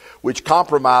 which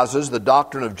compromises the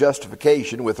doctrine of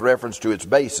justification with reference to its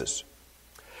basis.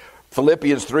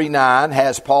 Philippians 3:9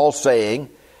 has Paul saying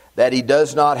that he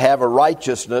does not have a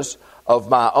righteousness of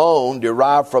my own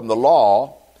derived from the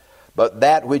law, but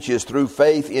that which is through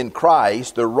faith in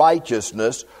Christ, the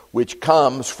righteousness which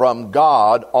comes from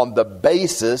God on the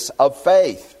basis of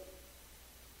faith.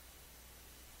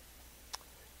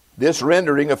 This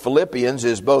rendering of Philippians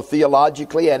is both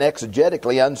theologically and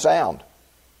exegetically unsound.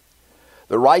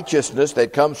 The righteousness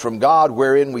that comes from God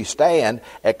wherein we stand,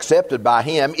 accepted by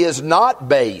Him, is not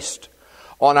based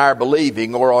on our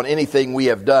believing or on anything we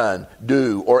have done,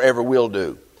 do, or ever will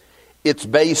do. It's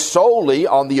based solely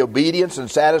on the obedience and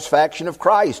satisfaction of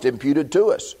Christ imputed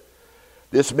to us.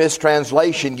 This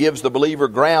mistranslation gives the believer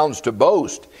grounds to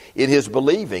boast in his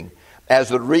believing as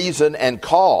the reason and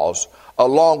cause,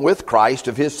 along with Christ,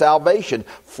 of his salvation,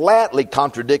 flatly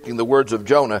contradicting the words of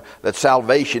Jonah that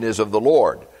salvation is of the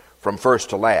Lord from first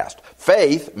to last.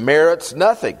 Faith merits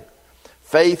nothing.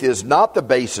 Faith is not the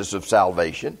basis of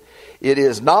salvation. It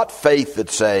is not faith that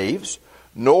saves,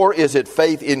 nor is it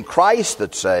faith in Christ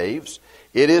that saves.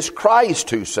 It is Christ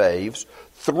who saves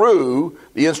through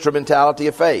the instrumentality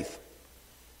of faith.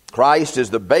 Christ is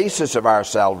the basis of our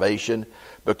salvation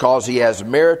because He has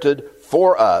merited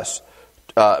for us,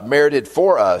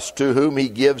 to whom He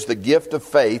gives the gift of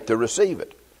faith to receive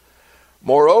it.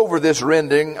 Moreover, this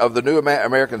rendering of the New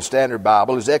American Standard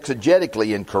Bible is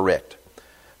exegetically incorrect.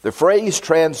 The phrase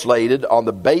translated on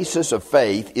the basis of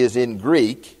faith is in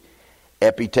Greek,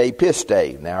 epite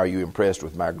piste. Now, are you impressed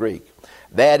with my Greek?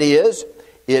 That is,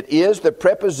 it is the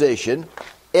preposition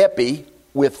epi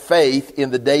with faith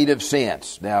in the dative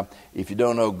sense. Now, if you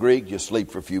don't know Greek, just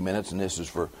sleep for a few minutes, and this is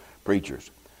for preachers.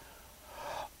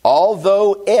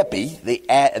 Although epi,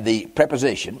 the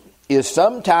preposition, is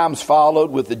sometimes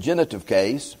followed with the genitive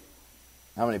case.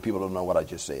 How many people don't know what I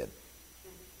just said?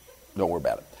 Don't worry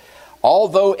about it.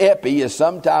 Although epi is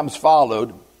sometimes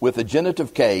followed with the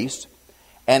genitive case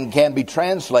and can be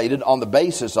translated on the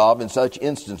basis of in such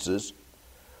instances,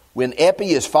 when epi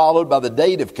is followed by the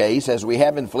dative case, as we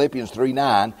have in Philippians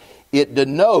 3:9, it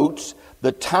denotes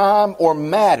the time or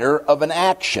matter of an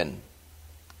action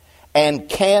and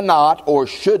cannot or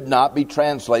should not be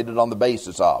translated on the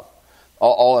basis of.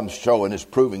 All I'm showing is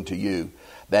proving to you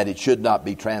that it should not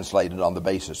be translated on the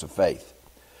basis of faith.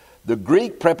 The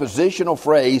Greek prepositional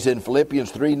phrase in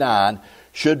Philippians 3:9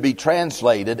 should be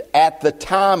translated at the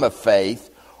time of faith,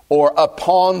 or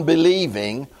upon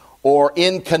believing, or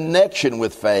in connection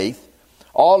with faith,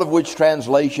 all of which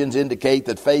translations indicate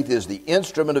that faith is the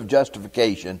instrument of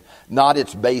justification, not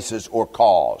its basis or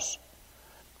cause.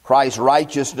 Christ's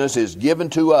righteousness is given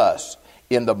to us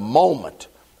in the moment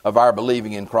of our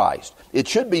believing in Christ. It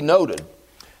should be noted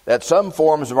that some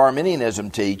forms of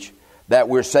Arminianism teach that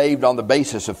we're saved on the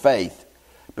basis of faith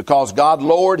because God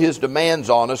lowered His demands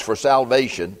on us for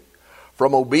salvation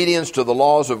from obedience to the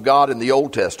laws of God in the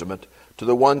Old Testament to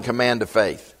the one command of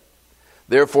faith.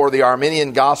 Therefore, the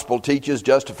Arminian gospel teaches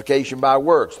justification by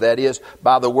works, that is,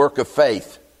 by the work of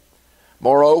faith.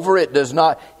 Moreover, it is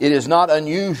not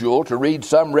unusual to read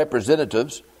some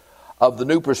representatives of the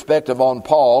new perspective on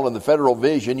Paul and the federal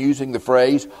vision using the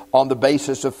phrase on the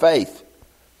basis of faith.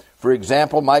 For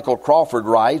example, Michael Crawford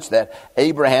writes that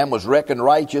Abraham was reckoned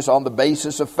righteous on the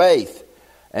basis of faith.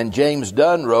 And James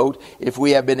Dunn wrote, if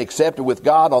we have been accepted with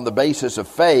God on the basis of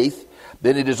faith,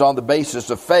 then it is on the basis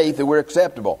of faith that we're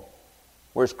acceptable.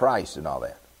 Where's Christ in all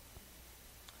that?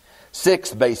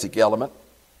 Sixth basic element.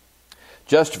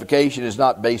 Justification is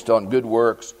not based on good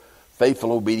works,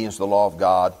 faithful obedience to the law of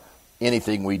God,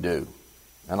 anything we do.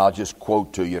 And I'll just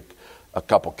quote to you a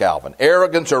couple Calvin.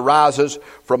 Arrogance arises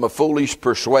from a foolish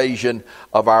persuasion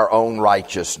of our own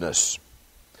righteousness.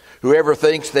 Whoever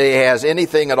thinks that he has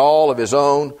anything at all of his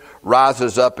own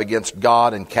rises up against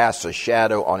God and casts a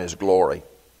shadow on His glory.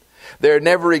 There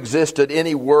never existed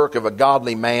any work of a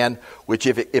godly man which,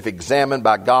 if examined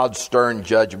by God's stern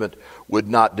judgment, would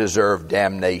not deserve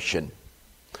damnation.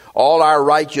 All our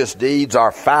righteous deeds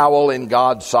are foul in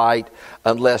God's sight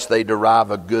unless they derive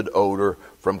a good odor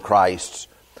from Christ's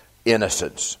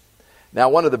innocence. Now,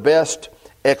 one of the best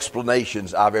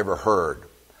explanations I've ever heard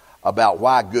about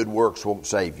why good works won't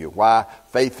save you, why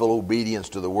faithful obedience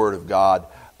to the Word of God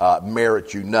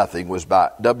merits you nothing, was by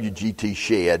W.G.T.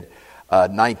 Shedd,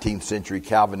 19th century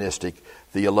Calvinistic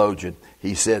theologian.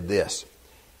 He said this.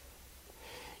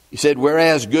 He said,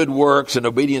 whereas good works and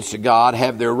obedience to God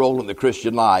have their role in the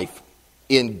Christian life,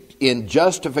 in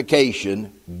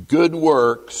justification, good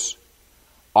works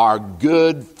are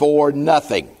good for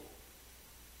nothing.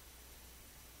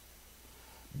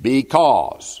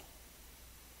 Because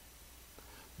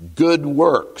good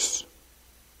works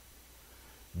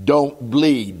don't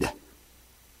bleed.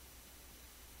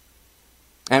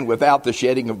 And without the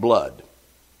shedding of blood,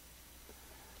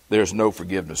 there's no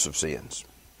forgiveness of sins.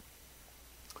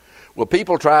 Well,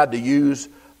 people tried to use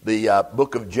the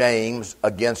book of James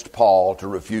against Paul to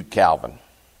refute Calvin.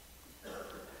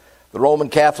 The Roman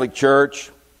Catholic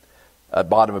Church, at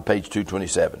bottom of page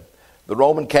 227, The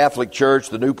Roman Catholic Church,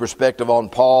 the New Perspective on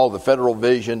Paul, the Federal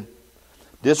Vision,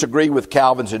 disagree with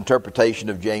Calvin's interpretation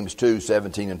of James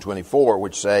 2:17 and 24,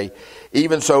 which say,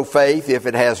 even so faith, if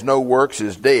it has no works,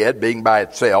 is dead, being by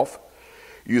itself.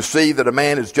 You see that a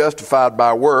man is justified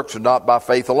by works and not by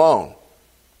faith alone.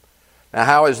 Now,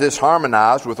 how is this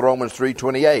harmonized with Romans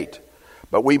 3:28?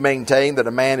 But we maintain that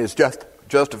a man is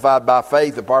justified by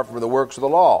faith apart from the works of the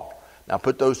law. Now,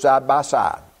 put those side by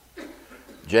side.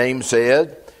 James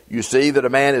said, you see that a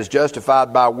man is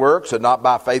justified by works and not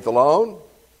by faith alone.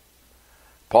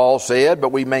 Paul said,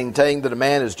 but we maintain that a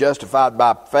man is justified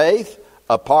by faith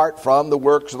apart from the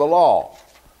works of the law.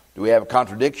 Do we have a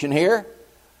contradiction here?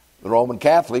 The Roman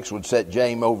Catholics would set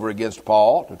James over against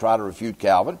Paul to try to refute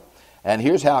Calvin. And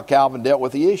here's how Calvin dealt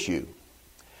with the issue.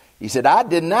 He said, I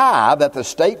deny that the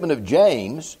statement of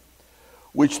James,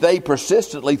 which they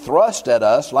persistently thrust at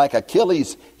us like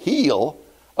Achilles' heel,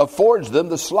 affords them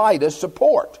the slightest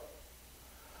support.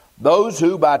 Those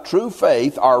who by true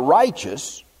faith are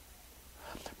righteous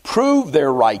prove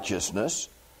their righteousness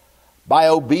by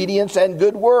obedience and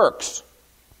good works,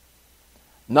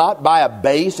 not by a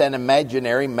base and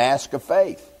imaginary mask of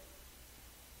faith.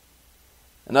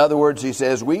 In other words, he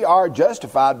says, we are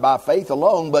justified by faith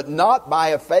alone, but not by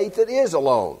a faith that is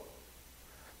alone.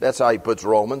 That's how he puts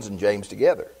Romans and James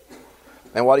together.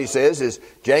 And what he says is,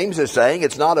 James is saying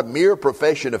it's not a mere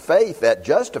profession of faith that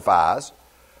justifies,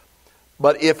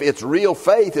 but if it's real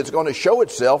faith, it's going to show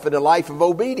itself in a life of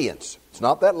obedience. It's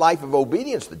not that life of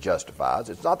obedience that justifies.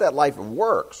 It's not that life of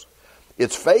works.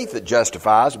 It's faith that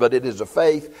justifies, but it is a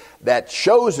faith that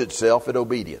shows itself in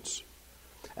obedience.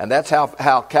 And that's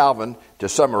how Calvin, to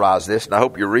summarize this, and I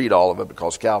hope you read all of it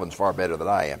because Calvin's far better than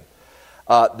I am.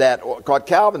 That what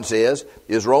Calvin says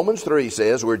is Romans 3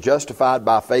 says we're justified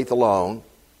by faith alone.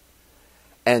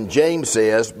 And James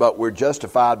says, but we're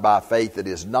justified by faith that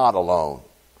is not alone.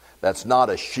 That's not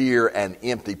a sheer and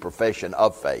empty profession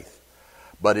of faith,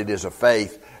 but it is a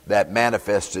faith that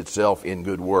manifests itself in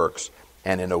good works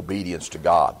and in obedience to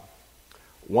God.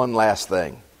 One last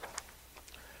thing.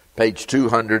 Page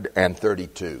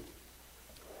 232.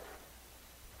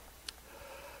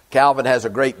 Calvin has a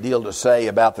great deal to say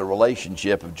about the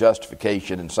relationship of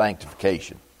justification and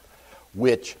sanctification,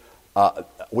 which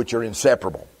are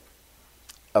inseparable,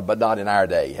 but not in our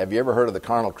day. Have you ever heard of the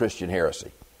carnal Christian heresy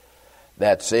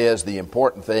that says the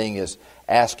important thing is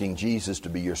asking Jesus to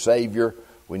be your Savior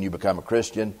when you become a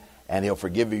Christian, and He'll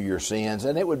forgive you your sins,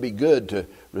 and it would be good to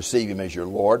receive Him as your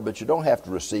Lord, but you don't have to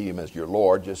receive Him as your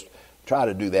Lord. Just try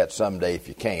to do that someday if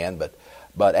you can,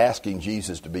 but asking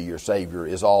Jesus to be your Savior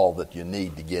is all that you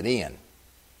need to get in.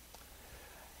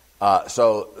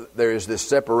 So there is this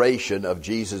separation of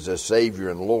Jesus as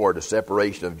Savior and Lord, a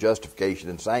separation of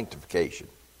justification and sanctification.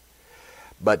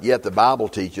 But yet the Bible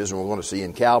teaches, and we're going to see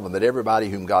in Calvin, that everybody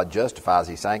whom God justifies,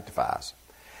 He sanctifies.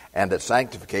 And that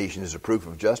sanctification is a proof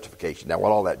of justification. Now,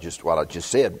 what I just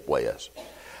said was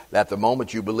that the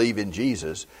moment you believe in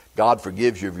Jesus, God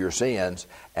forgives you of your sins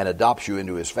and adopts you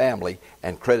into His family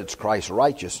and credits Christ's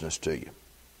righteousness to you.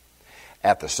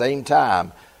 At the same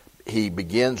time, He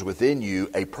begins within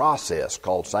you a process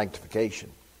called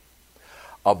sanctification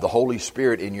of the Holy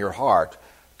Spirit in your heart,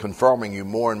 conforming you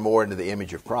more and more into the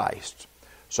image of Christ.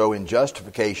 So in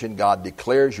justification, God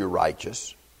declares you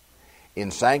righteous.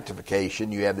 In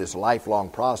sanctification, you have this lifelong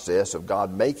process of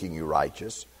God making you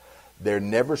righteous. They're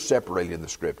never separated in the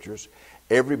Scriptures.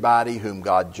 Everybody whom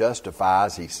God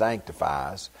justifies, He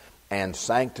sanctifies. And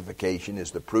sanctification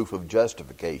is the proof of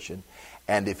justification.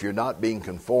 And if you're not being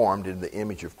conformed in the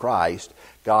image of Christ,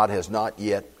 God has not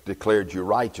yet declared you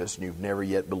righteous, and you've never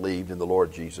yet believed in the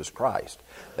Lord Jesus Christ.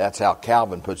 That's how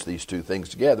Calvin puts these two things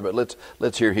together. But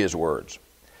let's hear his words.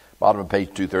 Bottom of page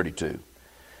 232.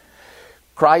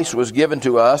 Christ was given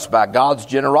to us by God's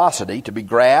generosity to be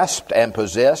grasped and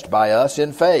possessed by us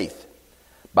in faith.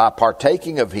 By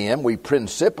partaking of Him, we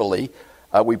principally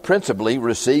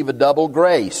receive a double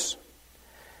grace,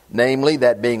 namely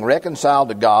that being reconciled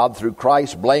to God through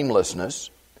Christ's blamelessness,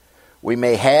 we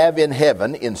may have in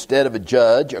heaven, instead of a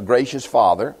judge, a gracious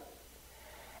Father,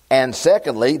 and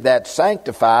secondly, that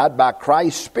sanctified by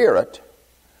Christ's Spirit,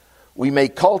 we may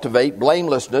cultivate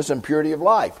blamelessness and purity of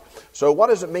life. So what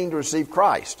does it mean to receive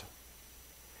Christ?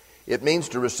 It means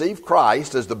to receive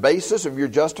Christ as the basis of your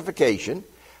justification,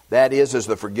 that is, as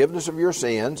the forgiveness of your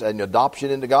sins and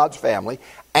adoption into God's family,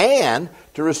 and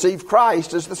to receive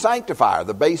Christ as the sanctifier,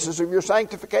 the basis of your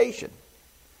sanctification.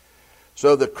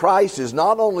 So that Christ is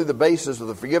not only the basis of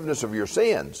the forgiveness of your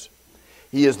sins,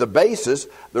 He is the basis,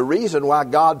 the reason why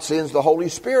God sends the Holy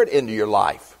Spirit into your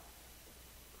life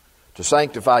to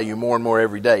sanctify you more and more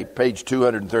every day. Page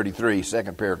 233,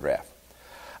 second paragraph.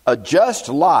 A just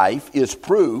life is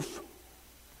proof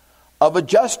of a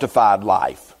justified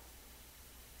life.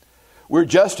 We're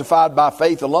justified by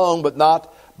faith alone, but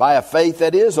not by a faith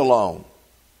that is alone.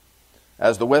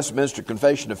 As the Westminster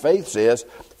Confession of Faith says,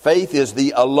 faith is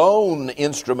the alone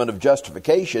instrument of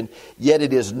justification, yet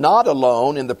it is not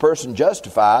alone in the person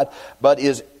justified, but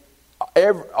is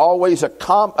always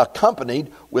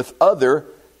accompanied with other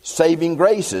saving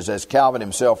graces. As Calvin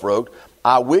himself wrote,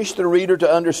 I wish the reader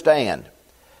to understand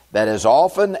that as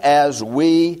often as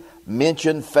we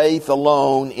mention faith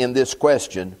alone in this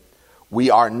question, we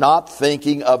are not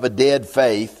thinking of a dead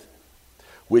faith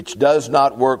which does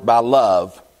not work by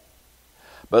love,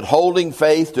 but holding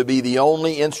faith to be the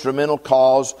only instrumental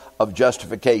cause of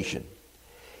justification.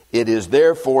 It is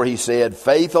therefore, he said,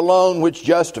 faith alone which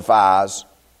justifies,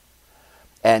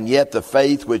 and yet the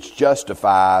faith which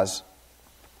justifies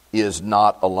is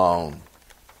not alone.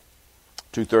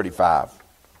 235,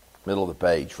 middle of the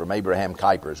page, from Abraham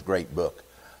Kuyper's great book,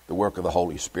 The Work of the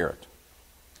Holy Spirit.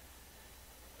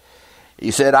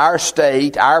 He said, our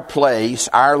state, our place,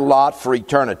 our lot for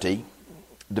eternity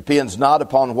depends not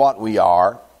upon what we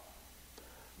are,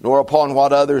 nor upon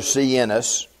what others see in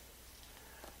us,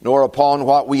 nor upon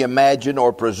what we imagine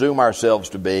or presume ourselves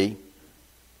to be,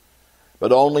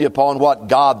 but only upon what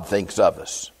God thinks of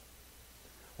us,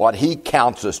 what He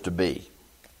counts us to be,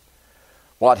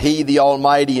 what He, the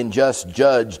Almighty and just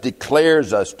Judge,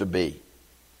 declares us to be.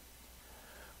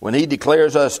 When He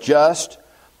declares us just,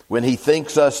 when He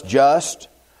thinks us just,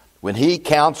 when He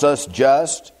counts us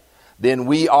just, then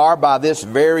we are by this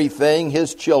very thing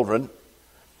His children,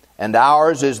 and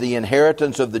ours is the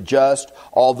inheritance of the just,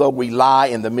 although we lie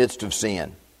in the midst of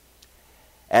sin.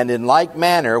 And in like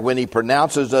manner, when He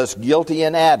pronounces us guilty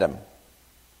in Adam,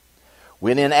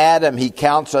 when in Adam He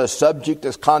counts us subject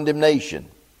to condemnation,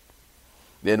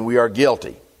 then we are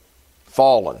guilty,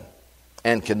 fallen,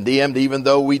 and condemned, even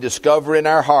though we discover in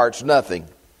our hearts nothing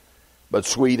but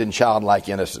sweet and childlike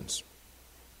innocence.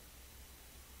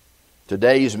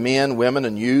 Today's men, women,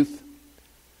 and youth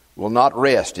will not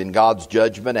rest in God's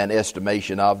judgment and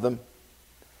estimation of them.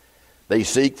 They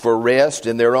seek for rest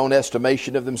in their own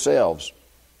estimation of themselves.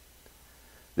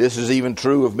 This is even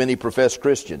true of many professed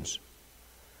Christians.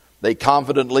 They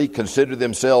confidently consider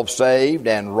themselves saved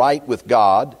and right with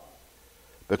God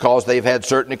because they've had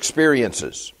certain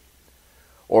experiences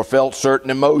or felt certain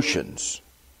emotions,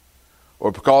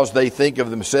 or because they think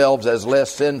of themselves as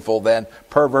less sinful than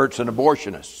perverts and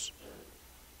abortionists.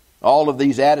 All of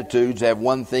these attitudes have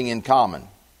one thing in common.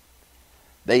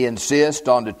 They insist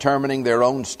on determining their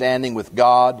own standing with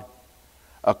God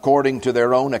according to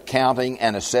their own accounting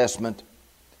and assessment,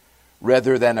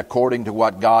 rather than according to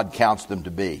what God counts them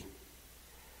to be.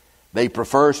 They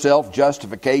prefer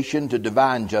self-justification to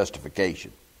divine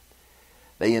justification.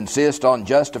 They insist on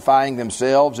justifying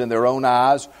themselves in their own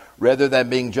eyes rather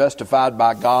than being justified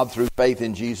by God through faith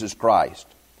in Jesus Christ.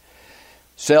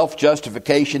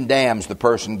 Self-justification damns the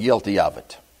person guilty of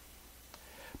it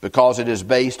because it is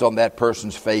based on that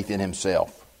person's faith in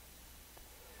himself.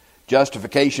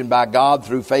 Justification by God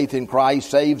through faith in Christ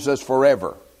saves us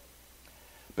forever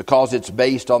because it's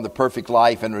based on the perfect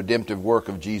life and redemptive work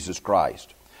of Jesus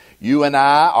Christ. You and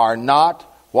I are not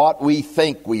what we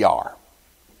think we are,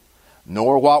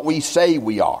 nor what we say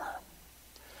we are,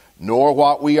 nor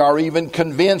what we are even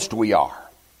convinced we are.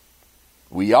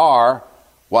 We are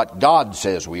what God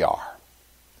says we are.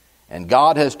 And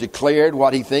God has declared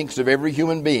what He thinks of every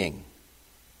human being.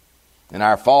 In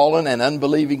our fallen and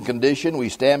unbelieving condition, we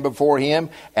stand before Him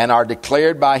and are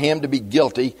declared by Him to be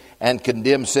guilty and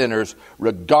condemned sinners,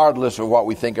 regardless of what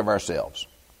we think of ourselves.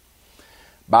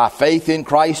 By faith in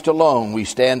Christ alone, we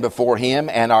stand before Him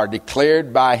and are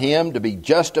declared by Him to be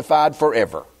justified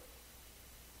forever,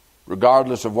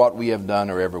 regardless of what we have done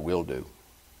or ever will do.